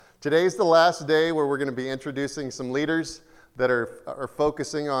Today's the last day where we're going to be introducing some leaders that are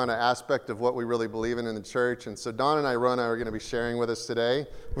focusing on an aspect of what we really believe in the church. And so Don and Irona are going to be sharing with us today.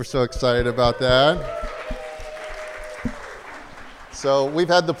 We're so excited about that. So we've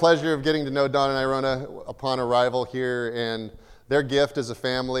had the pleasure of getting to know Don and Irona upon arrival here, and their gift as a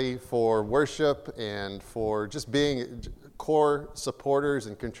family for worship and for just being core supporters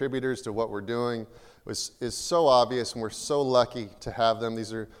and contributors to what we're doing is so obvious, and we're so lucky to have them.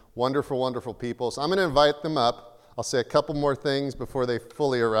 These are wonderful, wonderful people. So I'm going to invite them up. I'll say a couple more things before they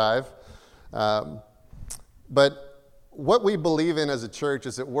fully arrive. But what we believe in as a church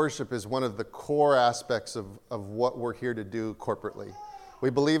is that worship is one of the core aspects of what we're here to do corporately. We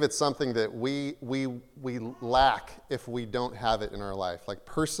believe it's something that we lack if we don't have it in our life. Like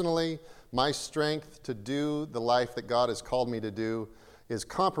personally, my strength to do the life that God has called me to do is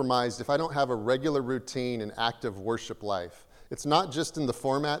compromised if I don't have a regular routine and active worship life. It's not just in the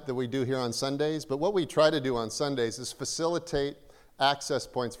format that we do here on Sundays, but what we try to do on Sundays is facilitate access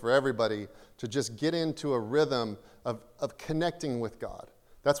points for everybody to just get into a rhythm of connecting with God.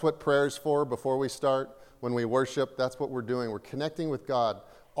 That's what prayer's for before we start. When we worship, that's what we're doing. We're connecting with God.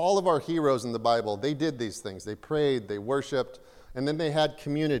 All of our heroes in the Bible, they did these things. They prayed, they worshiped, and then they had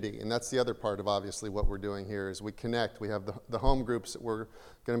community. And that's the other part of obviously what we're doing here is we connect. We have the home groups that we're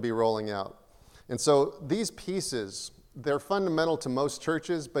going to be rolling out. And so these pieces, they're fundamental to most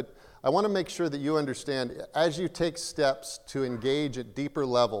churches, but I want to make sure that you understand as you take steps to engage at deeper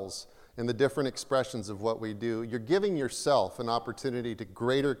levels in the different expressions of what we do, you're giving yourself an opportunity to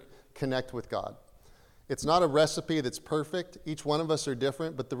greater connect with God. It's not a recipe that's perfect. Each one of us are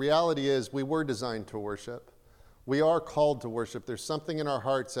different, but the reality is we were designed to worship. We are called to worship. There's something in our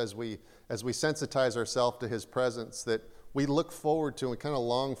hearts as we sensitize ourselves to His presence that we look forward to and we kind of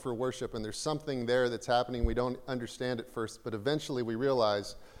long for worship, and there's something there that's happening. We don't understand at first, but eventually we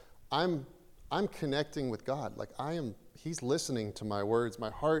realize I'm connecting with God. Like He's listening to my words.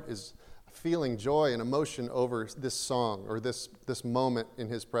 My heart is feeling joy and emotion over this song or this moment in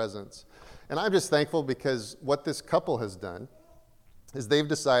His presence. And I'm just thankful because what this couple has done is they've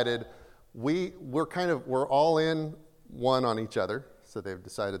decided we're all in one on each other. So they've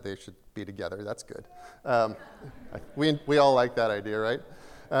decided they should be together. That's good. We all like that idea, right?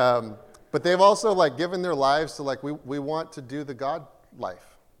 But they've also given their lives to we want to do the God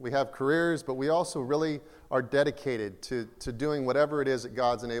life. We have careers, but we also really are dedicated to doing whatever it is that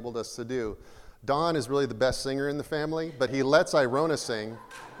God's enabled us to do. Don is really the best singer in the family, but he lets Irona sing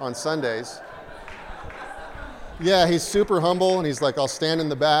on Sundays. Yeah, he's super humble, and he's like, I'll stand in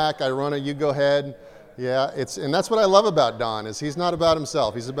the back. Irona, you go ahead. Yeah, and that's what I love about Don is he's not about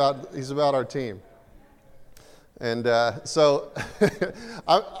himself. He's about our team. And so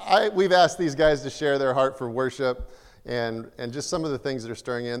we've asked these guys to share their heart for worship and just some of the things that are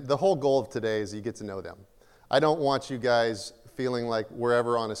stirring in. The whole goal of today is you get to know them. I don't want you guys feeling like we're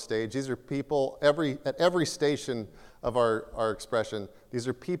ever on a stage. These are people at every station of our expression. These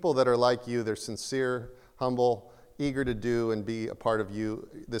are people that are like you. They're sincere, humble, eager to do and be a part of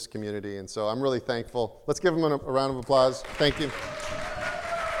this community. And so I'm really thankful. Let's give them a round of applause. Thank you.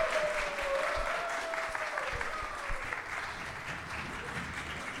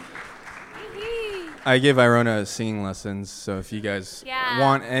 I give Irona singing lessons, so if you guys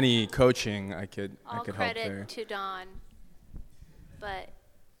want any coaching, I could help there. All credit to Don. But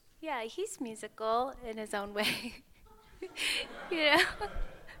yeah, he's musical in his own way.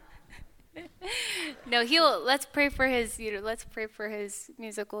 No, let's pray for his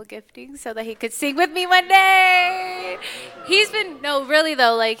musical gifting so that he could sing with me one day.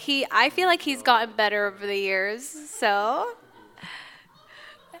 I feel like he's gotten better over the years. So,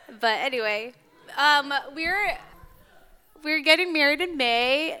 but anyway, we're getting married in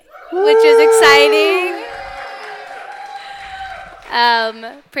May, which is exciting.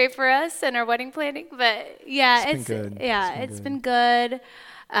 Pray for us and our wedding planning, but yeah, it's been good.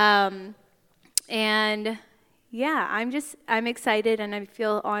 And yeah, I'm excited and I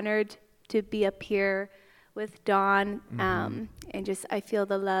feel honored to be up here with Don. And just, I feel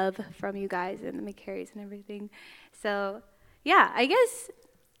the love from you guys and the McCarrys and everything. So yeah, I guess,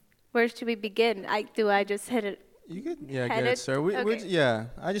 where should we begin? Do I just hit it? You could, get it, sir.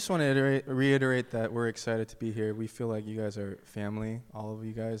 I just want to reiterate that we're excited to be here. We feel like you guys are family, all of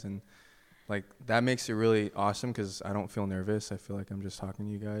you guys, and that makes it really awesome because I don't feel nervous. I feel like I'm just talking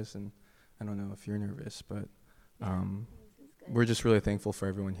to you guys, and I don't know if you're nervous, but we're just really thankful for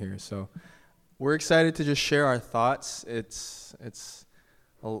everyone here. So we're excited to just share our thoughts.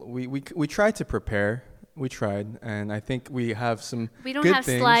 We try to prepare we tried, and I think we have some. We don't good have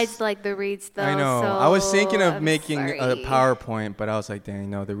things. slides like the Reeds, though. I know. So I was thinking of I'm making sorry. a PowerPoint, but I was like, dang,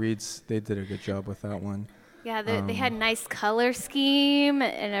 no, the Reeds, they did a good job with that one. Yeah, they had nice color scheme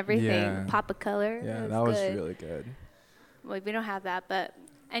and everything. Yeah. Pop of color. Yeah, It that was good. really good. Well, we don't have that, but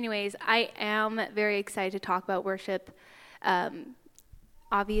anyways, I am very excited to talk about worship.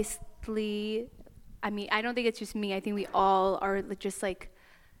 Obviously, I mean, I don't think it's just me. I think we all are just like,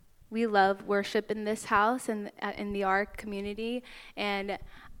 we love worship in this house and in the ARC community, and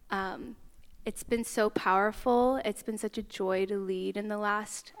it's been so powerful. It's been such a joy to lead in the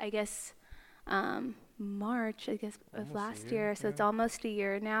last, I guess, March, I guess, of last year. So it's almost a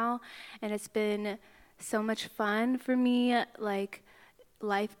year now, and it's been so much fun for me, like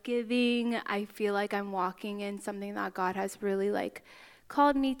life-giving. I feel like I'm walking in something that God has really like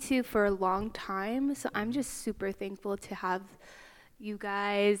called me to for a long time. So I'm just super thankful to have you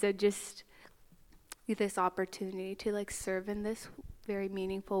guys and just this opportunity to like serve in this very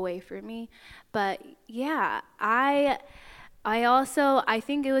meaningful way for me. But yeah, I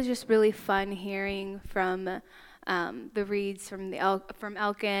think it was just really fun hearing from the Reeds, from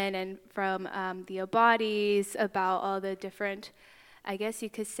Elkin, and from the Abadis about all the different, I guess you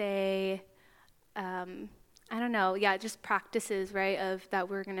could say, I don't know, yeah, just practices, right, of that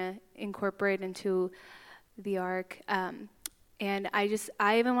we're gonna incorporate into the ARC. And I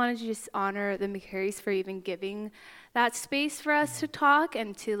even wanted to just honor the McCarys for even giving that space for us to talk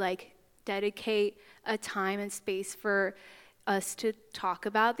and to like dedicate a time and space for us to talk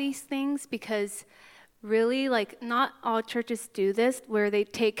about these things, because really, like, not all churches do this, where they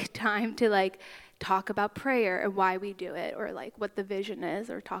take time to like talk about prayer and why we do it, or like what the vision is,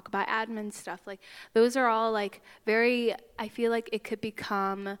 or talk about admin stuff. Like those are all like very, I feel like it could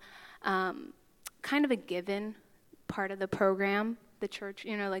become kind of a given part of the program, the church,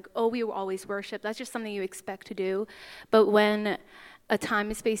 you know, like, oh, we will always worship. That's just something you expect to do. But when a time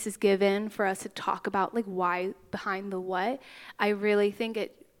and space is given for us to talk about like why behind the what, I really think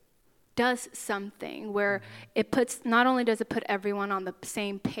it does something where it puts, not only does it put everyone on the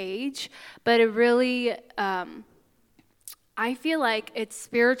same page, but it really, I feel like it's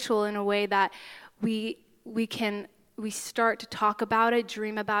spiritual in a way that we start to talk about it,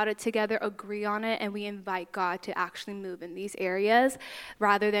 dream about it together, agree on it, and we invite God to actually move in these areas,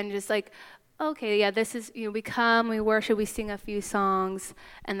 rather than just like, okay, yeah, this is, you know, we come, we worship, we sing a few songs,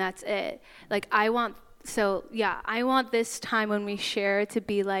 and that's it. Like, I want this time when we share to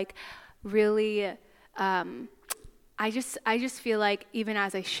be like really, I just feel like even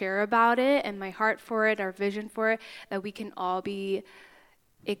as I share about it and my heart for it, our vision for it, that we can all be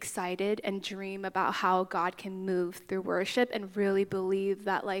excited and dream about how God can move through worship, and really believe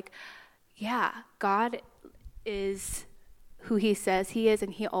that, like, yeah, God is who he says he is,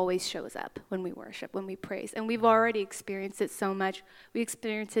 and he always shows up when we worship, when we praise. And we've already experienced it so much. We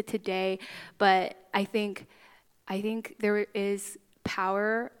experienced it today, but I think there is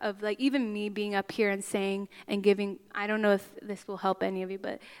power of, like, even me being up here and saying and giving, I don't know if this will help any of you,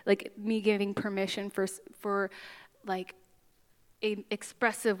 but like me giving permission for like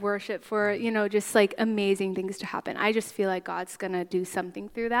expressive worship, for, you know, just like amazing things to happen. I just feel like God's gonna do something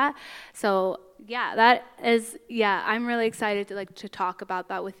through that. So yeah, I'm really excited to talk about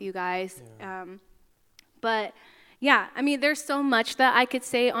that with you guys. Yeah. But yeah, I mean, there's so much that I could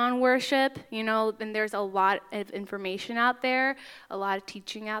say on worship, you know, and there's a lot of information out there, a lot of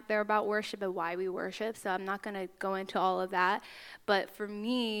teaching out there about worship and why we worship. So I'm not gonna go into all of that. But for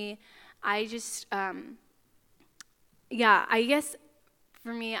me, I just, I guess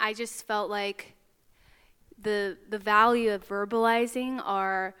for me, I just felt like the value of verbalizing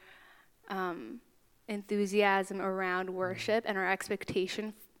our enthusiasm around worship and our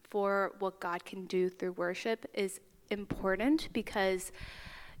expectation for what God can do through worship is important, because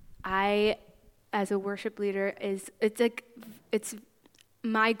I, as a worship leader, it's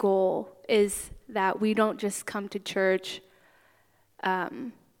my goal is that we don't just come to church,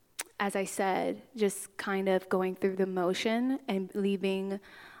 as I said, just kind of going through the motion and leaving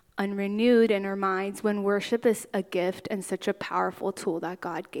unrenewed in our minds, when worship is a gift and such a powerful tool that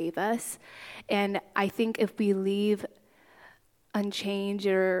God gave us. And I think if we leave unchanged,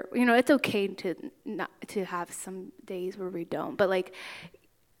 or, you know, it's okay to have some days where we don't, but like,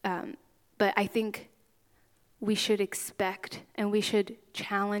 but I think we should expect, and we should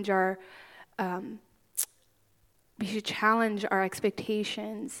challenge our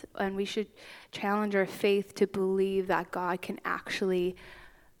expectations, and we should challenge our faith to believe that God can actually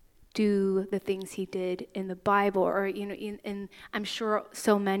do the things he did in the Bible, or and I'm sure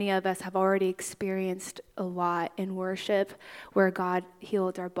so many of us have already experienced a lot in worship where God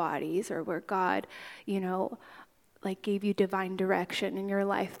healed our bodies, or where God, like gave you divine direction in your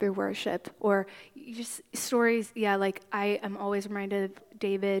life through worship, or just stories. Yeah, like I am always reminded of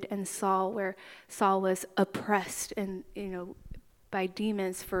David and Saul, where Saul was oppressed and by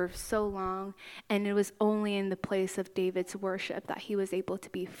demons for so long, and it was only in the place of David's worship that he was able to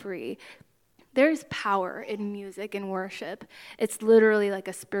be free. There's power in music and worship. It's literally like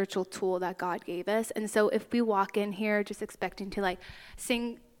a spiritual tool that God gave us. And so if we walk in here just expecting to like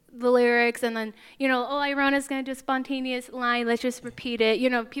sing the lyrics and then, Irona's going to do a spontaneous line, let's just repeat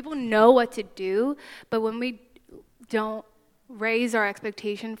it. People know what to do, but when we don't raise our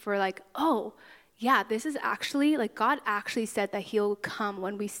expectation for like, oh, yeah, this is actually, like, God actually said that he'll come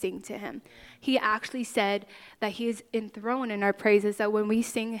when we sing to him. He actually said that he is enthroned in our praises, that when we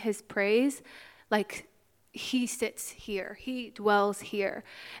sing his praise, like, he sits here. He dwells here.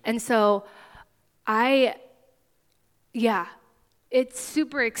 And so it's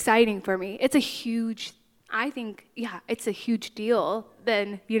super exciting for me. It's a huge deal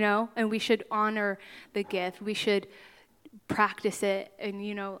then, and we should honor the gift. We should practice it, and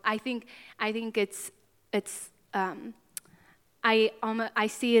I think it's I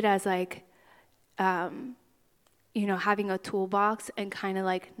see it as like having a toolbox and kind of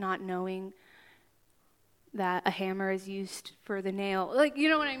like not knowing that a hammer is used for the nail, like, you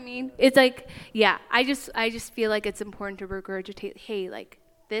know what I mean? It's like, yeah, I just feel like it's important to regurgitate, hey, like,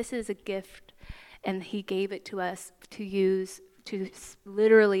 this is a gift and he gave it to us to use to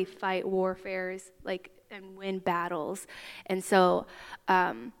literally fight warfares, like, and win battles. And so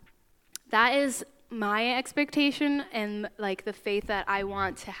that is my expectation, and like the faith that I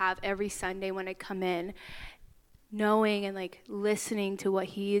want to have every Sunday when I come in, knowing and like listening to what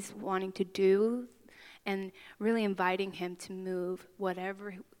he is wanting to do and really inviting him to move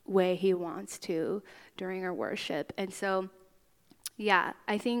whatever way he wants to during our worship. And so, yeah,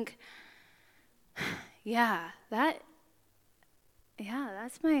 I think,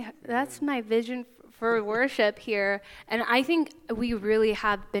 that's my vision for worship here. And I think we really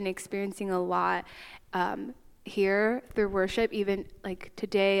have been experiencing a lot here through worship, even like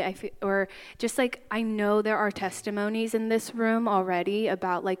today. I feel, or just like I know there are testimonies in this room already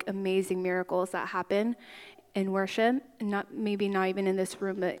about like amazing miracles that happen in worship, and not even in this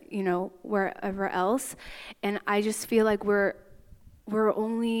room, but wherever else. And I just feel like we're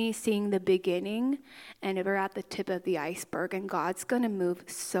only seeing the beginning, and we're at the tip of the iceberg, and God's going to move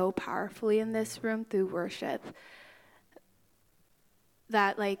so powerfully in this room through worship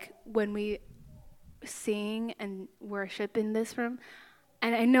that, like, when we sing and worship in this room,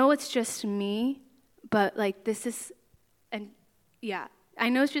 and I know it's just me, but, like, I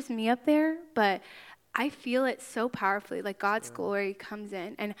know it's just me up there, but I feel it so powerfully, like God's glory comes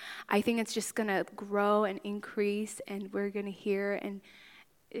in, and I think it's just going to grow and increase, and we're going to hear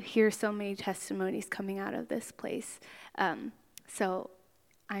so many testimonies coming out of this place. So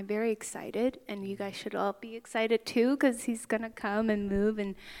I'm very excited, and you guys should all be excited too, because he's going to come and move,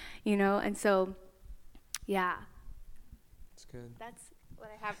 and, and so, yeah. That's good. That's what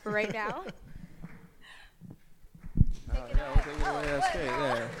I have for right now. We'll take it away. That's great.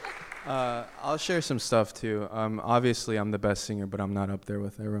 Yeah. I'll share some stuff too. Obviously, I'm the best singer, but I'm not up there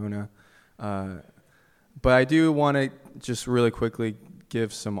with Irona. But I do want to just really quickly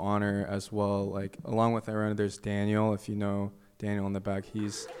give some honor as well. Like, along with Irona, there's Daniel. If you know Daniel in the back,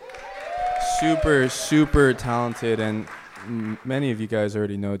 he's super, super talented, and many of you guys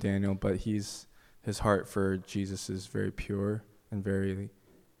already know Daniel. But his heart for Jesus is very pure and very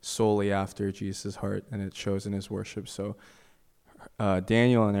solely after Jesus' heart, and it shows in his worship. So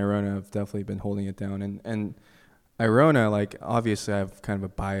Daniel and Irona have definitely been holding it down. And Irona, like, obviously I have kind of a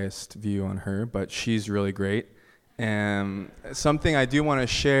biased view on her, but she's really great. And something I do want to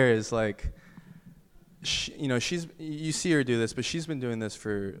share is, like, you see her do this, but she's been doing this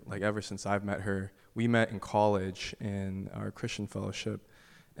for, like, ever since I've met her. We met in college in our Christian fellowship.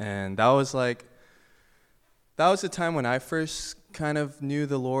 And that was the time when I first kind of knew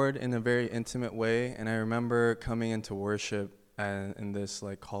the Lord in a very intimate way. And I remember coming into worship in this,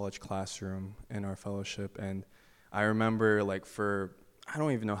 like, college classroom in our fellowship, and I remember, like, for I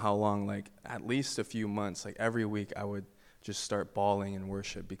don't even know how long, like at least a few months, like every week I would just start bawling in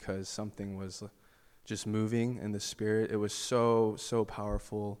worship because something was just moving in the spirit. It was so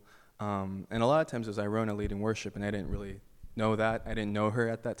powerful, and a lot of times it was Irona leading worship, and I didn't really know that. I didn't know her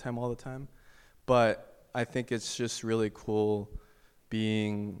at that time all the time, but I think it's just really cool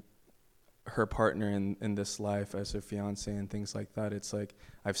being her partner in this life as her fiance and things like that. It's like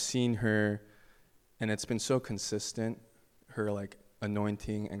I've seen her, and it's been so consistent, her like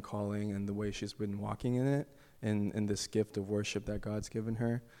anointing and calling and the way she's been walking in it, in this gift of worship that God's given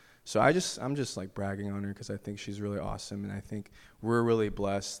her. So I'm just like bragging on her because I think she's really awesome, and I think we're really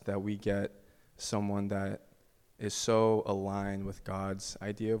blessed that we get someone that is so aligned with God's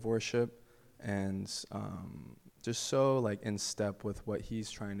idea of worship, and just so like in step with what He's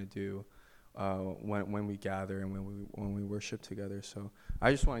trying to do when we gather and when we worship together. So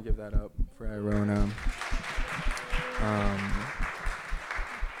I just want to give that up for Irona.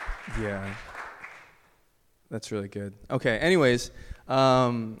 Yeah, that's really good. Okay. Anyways,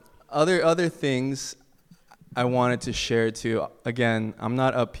 other things I wanted to share too. Again, I'm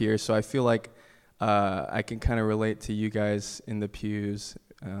not up here, so I feel like I can kind of relate to you guys in the pews,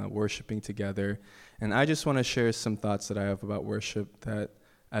 worshiping together. And I just want to share some thoughts that I have about worship that,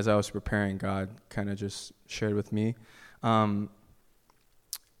 as I was preparing, God kind of just shared with me. I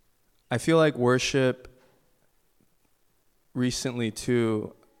feel like worship recently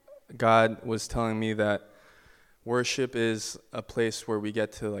too, God was telling me that worship is a place where we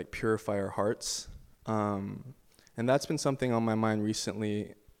get to like purify our hearts. And that's been something on my mind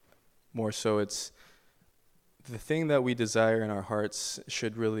recently. More so, it's the thing that we desire in our hearts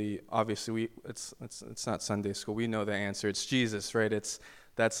should really, obviously, it's not Sunday school. We know the answer. It's Jesus, right?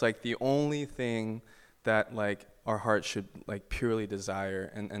 That's like the only thing that like our heart should like purely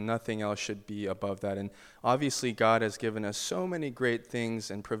desire, and nothing else should be above that. And obviously God has given us so many great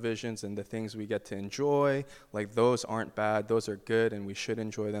things and provisions, and the things we get to enjoy, like those aren't bad, those are good, and we should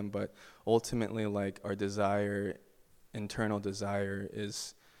enjoy them. But ultimately, like our desire, internal desire,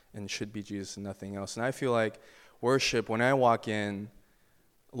 is and should be Jesus and nothing else. And I feel like worship, when I walk in,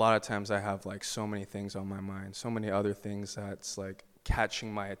 a lot of times I have like so many things on my mind, so many other things that's like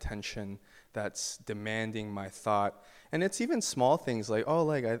catching my attention, that's demanding my thought. And it's even small things like, oh,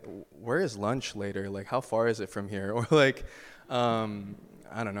 like, where is lunch later? Like, how far is it from here? Or like, I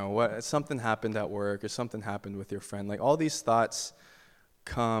don't know, something happened at work, or something happened with your friend. Like, all these thoughts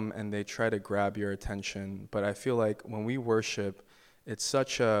come and they try to grab your attention. But I feel like when we worship, it's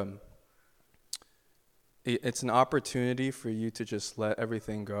it's an opportunity for you to just let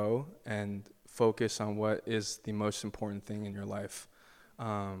everything go and focus on what is the most important thing in your life.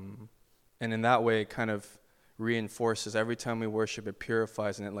 And in that way, it kind of reinforces every time we worship, it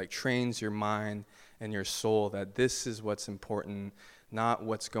purifies, and it like trains your mind and your soul that this is what's important, not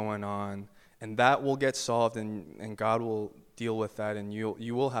what's going on. And that will get solved, and God will deal with that, and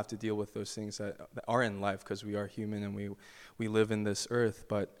you will have to deal with those things that are in life, because we are human and we live in this earth.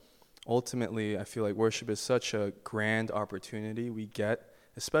 But ultimately, I feel like worship is such a grand opportunity we get,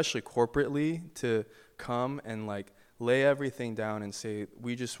 especially corporately, to come and like lay everything down and say,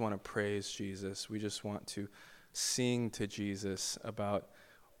 we just want to praise Jesus. We just want to sing to Jesus about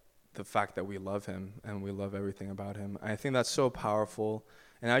the fact that we love him and we love everything about him. I think that's so powerful.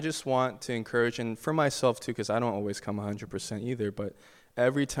 And I just want to encourage, and for myself too, because I don't always come 100% either, but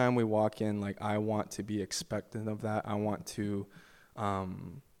every time we walk in, like, I want to be expectant of that. I want to,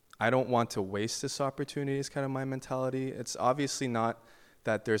 I don't want to waste this opportunity is kind of my mentality. It's obviously not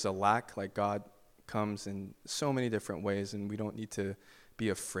that there's a lack, like God comes in so many different ways, and we don't need to be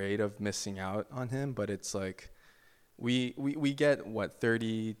afraid of missing out on him. But it's like we get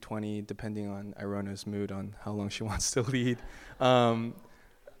 30, 20, depending on Irona's mood on how long she wants to lead,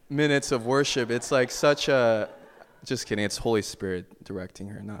 minutes of worship. It's like such a, just kidding, it's Holy Spirit directing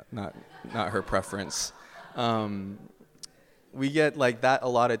her, not her preference. We get like that a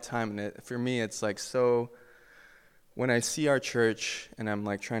lot of time, and for me it's like, so when I see our church and I'm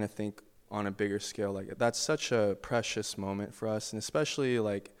like trying to think on a bigger scale, like that's such a precious moment for us. And especially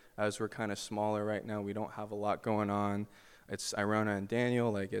like as we're kind of smaller right now, we don't have a lot going on. It's Irona and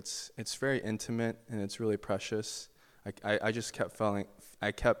Daniel, like it's very intimate and it's really precious. I just kept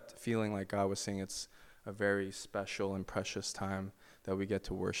feeling like God was saying it's a very special and precious time that we get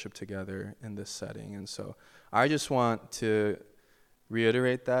to worship together in this setting. And so I just want to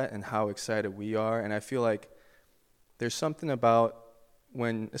reiterate that and how excited we are. And I feel like there's something about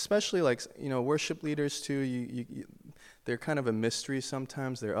when, especially like, you know, worship leaders too, they're kind of a mystery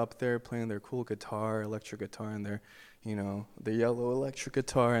sometimes. They're up there playing their cool guitar, electric guitar, and their yellow electric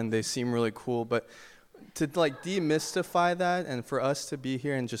guitar, and they seem really cool. But to like demystify that, and for us to be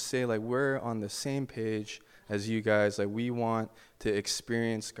here and just say like we're on the same page as you guys, like we want to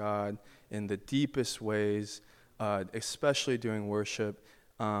experience God in the deepest ways, especially during worship.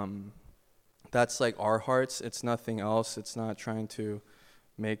 That's like our hearts. It's nothing else. It's not trying to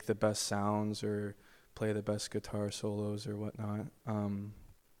make the best sounds or play the best guitar solos or whatnot.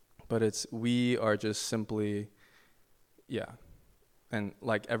 but we are just simply, and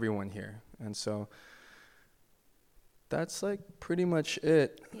like everyone here. And so that's like pretty much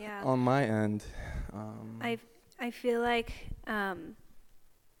it on my end. I feel like,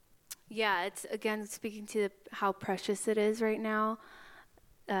 it's again speaking to how precious it is right now.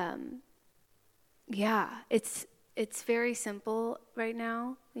 It's very simple right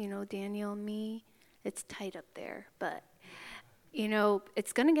now. Daniel and me, it's tight up there, but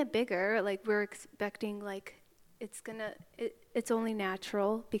it's gonna get bigger. Like we're expecting, like it's only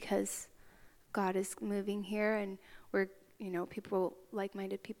natural because God is moving here, and we're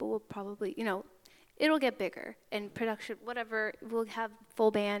like-minded people will probably it'll get bigger, and production, whatever, we'll have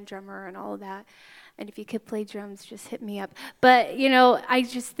full band, drummer, and all of that. And if you could play drums, just hit me up. But, I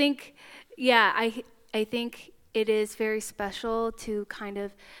just think, I think it is very special to kind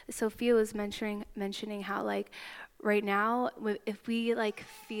of, Sophia was mentioning how, like, right now, if we, like,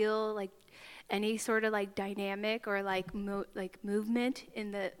 feel, like, any sort of like dynamic or like movement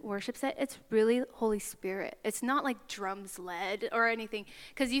in the worship set, it's really Holy Spirit. It's not like drums led or anything,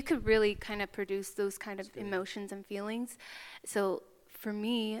 because you could really kind of produce those kind of emotions and feelings. So for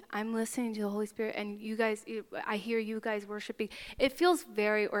me, I'm listening to the Holy Spirit, and you guys, I hear you guys worshiping. It feels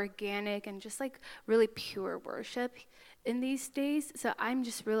very organic and just like really pure worship in these days. So I'm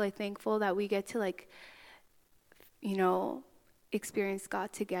just really thankful that we get to like, experience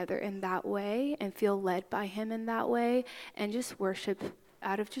God together in that way and feel led by him in that way, and just worship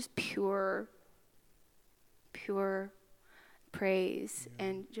out of just pure praise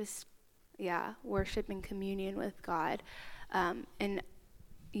and just worship in communion with God. I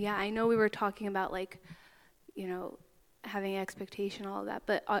know we were talking about like having expectation, all of that,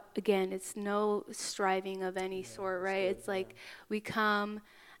 but again, it's no striving of any sort, right? It's like we come,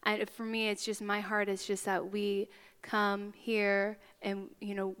 and for me, it's just, my heart is just that we come here and,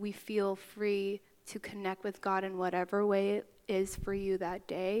 we feel free to connect with God in whatever way it is for you that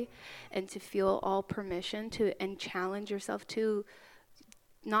day, and to feel all permission and challenge yourself to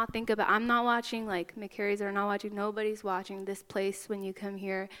not think about, I'm not watching, like McCary's are not watching, nobody's watching this place. When you come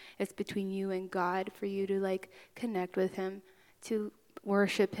here, it's between you and God, for you to like connect with him, to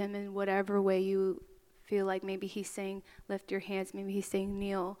worship him in whatever way you feel like. Maybe he's saying lift your hands, maybe he's saying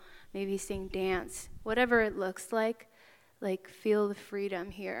kneel, maybe he's saying dance, whatever it looks like feel the freedom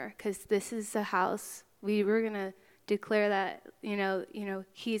here, because this is a house. We're gonna declare that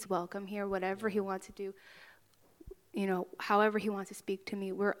he's welcome here, whatever he wants to do, however he wants to speak to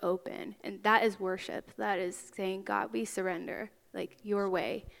me, we're open. And that is worship. That is saying, God, we surrender, like your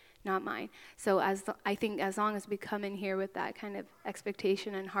way, not mine. So I think as long as we come in here with that kind of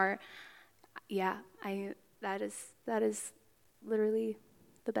expectation and heart, that is literally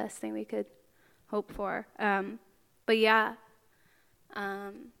the best thing we could hope for. I'm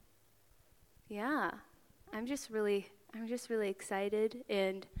just really excited,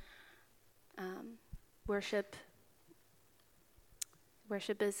 and worship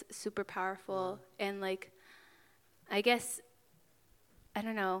is super powerful. And like, I guess I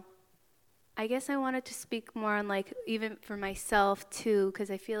wanted to speak more on like, even for myself too, because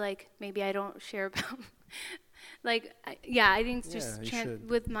I feel like maybe I don't share about like, I think it's just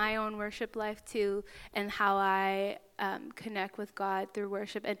with my own worship life too, and how I connect with God through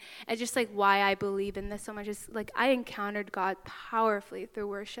worship, and just like why I believe in this so much is like I encountered God powerfully through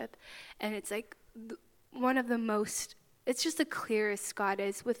worship, and it's like it's just the clearest God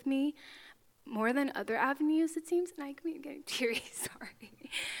is with me, more than other avenues, it seems. And I'm getting teary, sorry.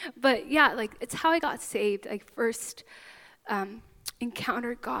 But like it's how I got saved. I first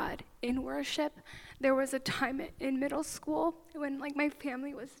encountered God in worship. There was a time in middle school when like my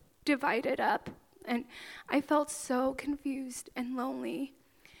family was divided up, and I felt so confused and lonely.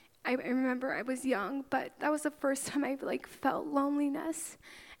 I remember I was young, but that was the first time I like felt loneliness.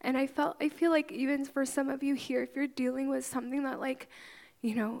 And I feel like even for some of you here, if you're dealing with something that like,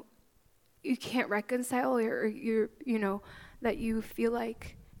 you can't reconcile, or that you feel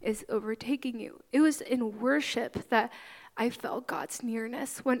like is overtaking you. It was in worship that I felt God's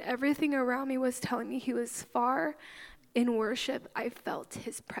nearness. When everything around me was telling me he was far, in worship, I felt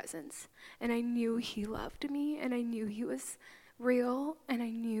his presence. And I knew he loved me, and I knew he was real, and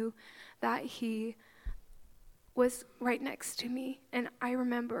I knew that he was right next to me. And I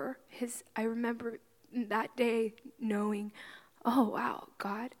remember that day knowing, oh wow,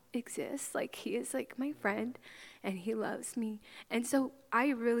 God exists. Like he is like my friend, and he loves me. And so I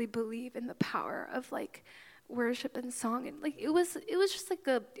really believe in the power of like worship and song. And like it was just like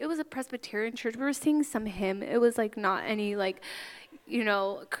it was a Presbyterian church. We were singing some hymn. It was like not any like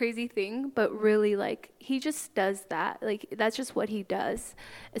crazy thing, but really like he just does that. Like that's just what he does.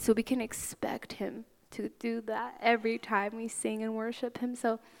 And so we can expect him to do that every time we sing and worship him.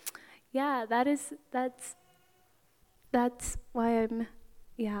 So yeah, that's why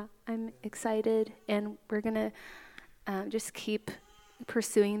I'm excited, and we're going to just keep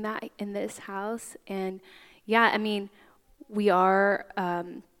pursuing that in this house. And yeah, I mean, we are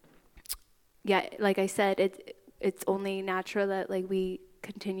like I said, it's only natural that like we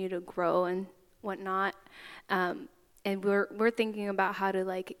continue to grow and whatnot, and we're thinking about how to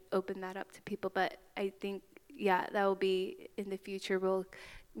like open that up to people. But I think that will be in the future.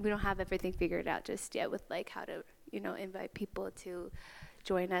 We don't have everything figured out just yet with like how to invite people to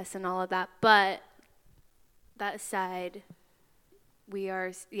join us and all of that. But that aside,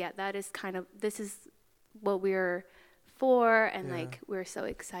 this is what we're for, and like we're so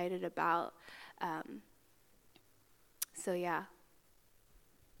excited about. So yeah.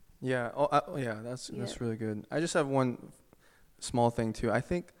 Yeah. That's really good. I just have one small thing too. I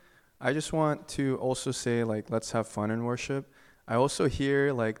think I just want to also say like let's have fun in worship. I also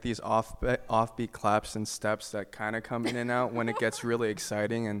hear like these offbeat claps and steps that kind of come in and out when it gets really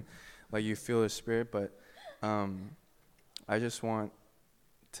exciting and like you feel the spirit. But I just want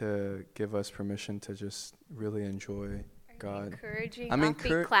to give us permission to just really enjoy God. Encouraging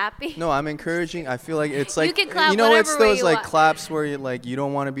offbeat clapping? No, I'm encouraging. I feel like it's like you can clap it's those like claps where you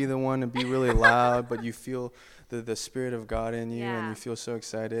don't want to be the one to be really loud, but you feel the spirit of God in you, and you feel so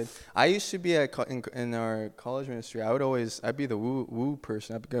excited. I used to be in our college ministry. I'd be the woo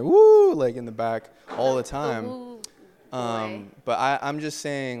person. I'd be going woo like in the back all the time. But I'm just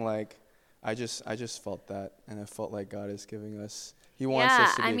saying like I just felt that, and I felt like God is giving us. He wants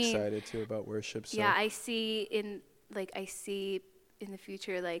us to be excited too about worship. So. Yeah, I see in the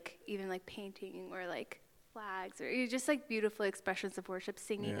future like even like painting or like flags or just like beautiful expressions of worship.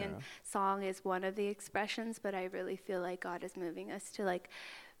 Singing and song is one of the expressions, but I really feel like God is moving us to like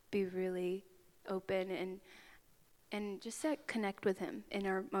be really open and just like connect with him in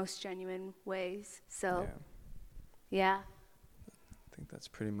our most genuine ways. So yeah. I think that's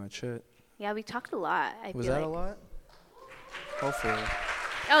pretty much it. Yeah, we talked a lot. Was that a lot? Hopefully.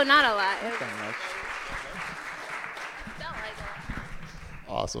 Oh, not a lot. Not that much. Felt like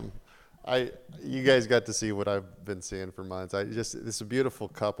a lot. Awesome. You guys got to see what I've been seeing for months. This is a beautiful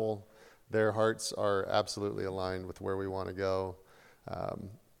couple. Their hearts are absolutely aligned with where we want to go.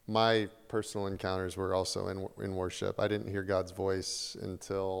 My personal encounters were also in worship. I didn't hear God's voice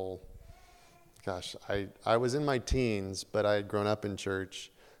until, I was in my teens, but I had grown up in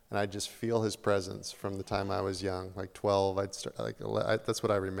church, and I just feel his presence from the time I was young, like 12. That's what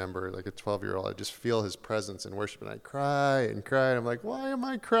I remember, like a 12-year-old. I just feel his presence in worship, and I cry and cry, and I'm like, why am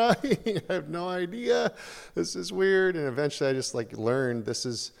I crying? I have no idea. This is weird. And eventually I just like learned this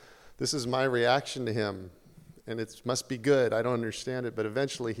is my reaction to him, and it must be good. I don't understand it, but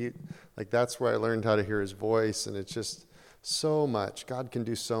eventually that's where I learned how to hear his voice, and it's just so much. God can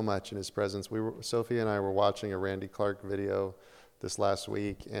do so much in his presence. Sophie and I were watching a Randy Clark video this last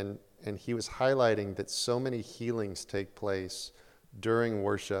week, and he was highlighting that so many healings take place during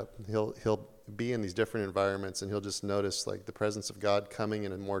worship. He'll be in these different environments, and he'll just notice like the presence of God coming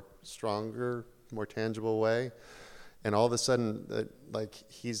in a more stronger, more tangible way. And all of a sudden,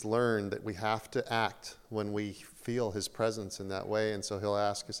 he's learned that we have to act when we feel his presence in that way. And so he'll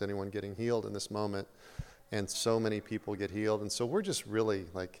ask, is anyone getting healed in this moment? And so many people get healed. And so we're just really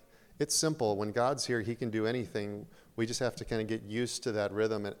it's simple. When God's here, he can do anything. We just have to kind of get used to that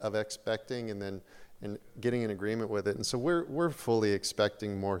rhythm of expecting and getting in agreement with it. And so we're fully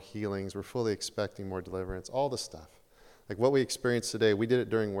expecting more healings. We're fully expecting more deliverance, all the stuff. Like what we experienced today, we did it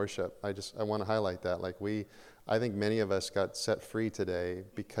during worship. I want to highlight that. I think many of us got set free today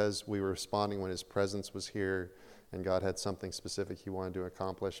because we were responding when his presence was here and God had something specific he wanted to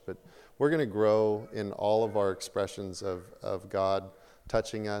accomplish. But we're going to grow in all of our expressions of God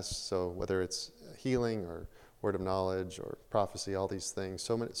touching us. So whether it's healing or word of knowledge or prophecy, all these things.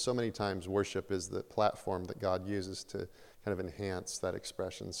 So many times worship is the platform that God uses to kind of enhance that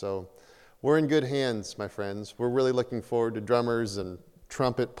expression. So we're in good hands, my friends. We're really looking forward to drummers and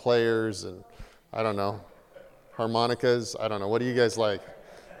trumpet players and, I don't know, harmonicas. I don't know. What do you guys like?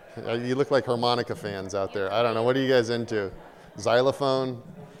 You look like harmonica fans out there. I don't know. What are you guys into? Xylophone?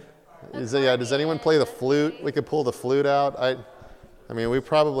 Does anyone play the flute? We could pull the flute out. I mean, we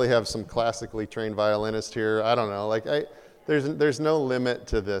probably have some classically trained violinists here. I don't know. There's no limit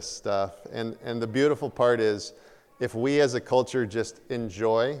to this stuff. And the beautiful part is, if we as a culture just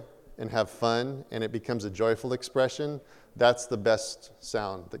enjoy and have fun, and it becomes a joyful expression, that's the best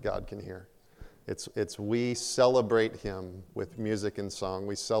sound that God can hear. It's we celebrate him with music and song.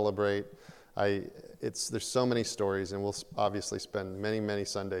 We celebrate. There's so many stories, and we'll obviously spend many, many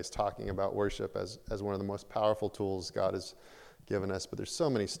Sundays talking about worship as one of the most powerful tools God has given us. But there's so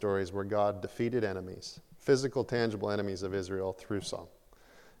many stories where God defeated enemies, physical, tangible enemies of Israel through song.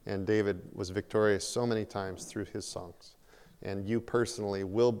 And David was victorious so many times through his songs. And you personally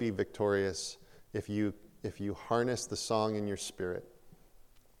will be victorious if you harness the song in your spirit.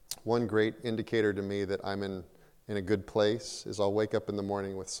 One great indicator to me that I'm in a good place is I'll wake up in the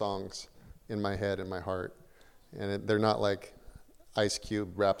morning with songs in my head and my heart. And they're not like Ice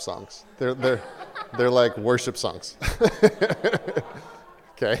Cube rap songs. They're like worship songs.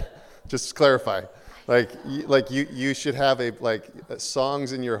 Okay? Just to clarify. Like you should have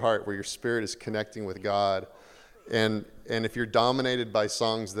songs in your heart where your spirit is connecting with God. And if you're dominated by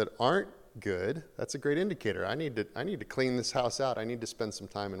songs that aren't good, that's a great indicator. I need to clean this house out. I need to spend some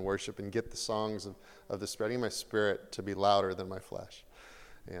time in worship and get the songs of the Spirit. I need my spirit to be louder than my flesh.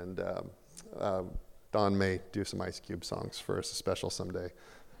 And Don may do some Ice Cube songs for us, a special someday.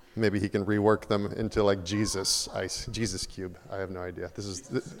 Maybe he can rework them into like Jesus Cube. I have no idea.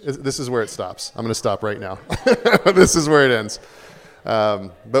 This is where it stops. I'm going to stop right now. This is where it ends.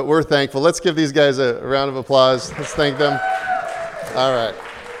 But we're thankful. Let's give these guys a round of applause. Let's thank them. All right.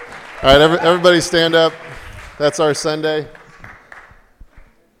 Everybody stand up. That's our Sunday.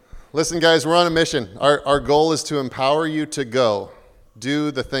 Listen, guys, we're on a mission. Our goal is to empower you to go.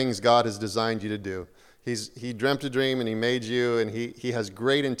 Do the things God has designed you to do. He dreamt a dream and he made you, and he has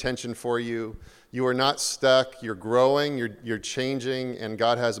great intention for you. You are not stuck. You're growing. You're changing, and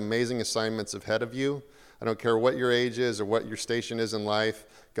God has amazing assignments ahead of you. I don't care what your age is or what your station is in life.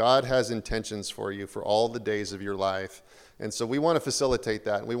 God has intentions for you for all the days of your life. And so we want to facilitate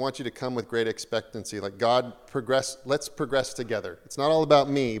that. And we want you to come with great expectancy. Like, God, let's progress together. It's not all about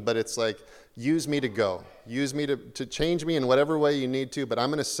me, but it's like, use me to go. Use me to change me in whatever way you need to, but I'm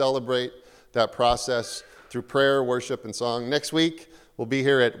going to celebrate that process through prayer, worship, and song. Next week, we'll be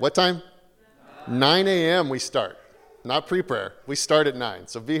here at what time? 9 a.m. we start. Not pre-prayer. We start at 9.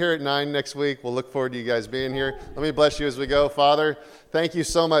 So be here at 9 next week. We'll look forward to you guys being here. Let me bless you as we go. Father, thank you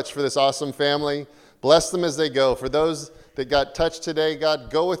so much for this awesome family. Bless them as they go. For those that got touched today, God,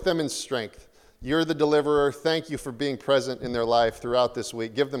 go with them in strength. You're the deliverer. Thank you for being present in their life throughout this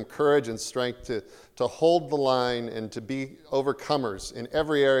week. Give them courage and strength to hold the line and to be overcomers in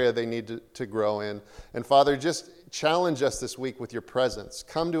every area they need to grow in. And Father, just challenge us this week with your presence.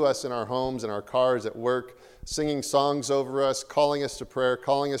 Come to us in our homes, in our cars, at work, singing songs over us, calling us to prayer,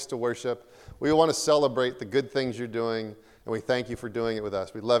 calling us to worship. We want to celebrate the good things you're doing, and we thank you for doing it with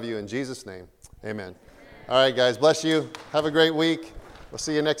us. We love you in Jesus' name. Amen. All right, guys, bless you. Have a great week. We'll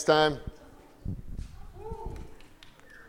see you next time.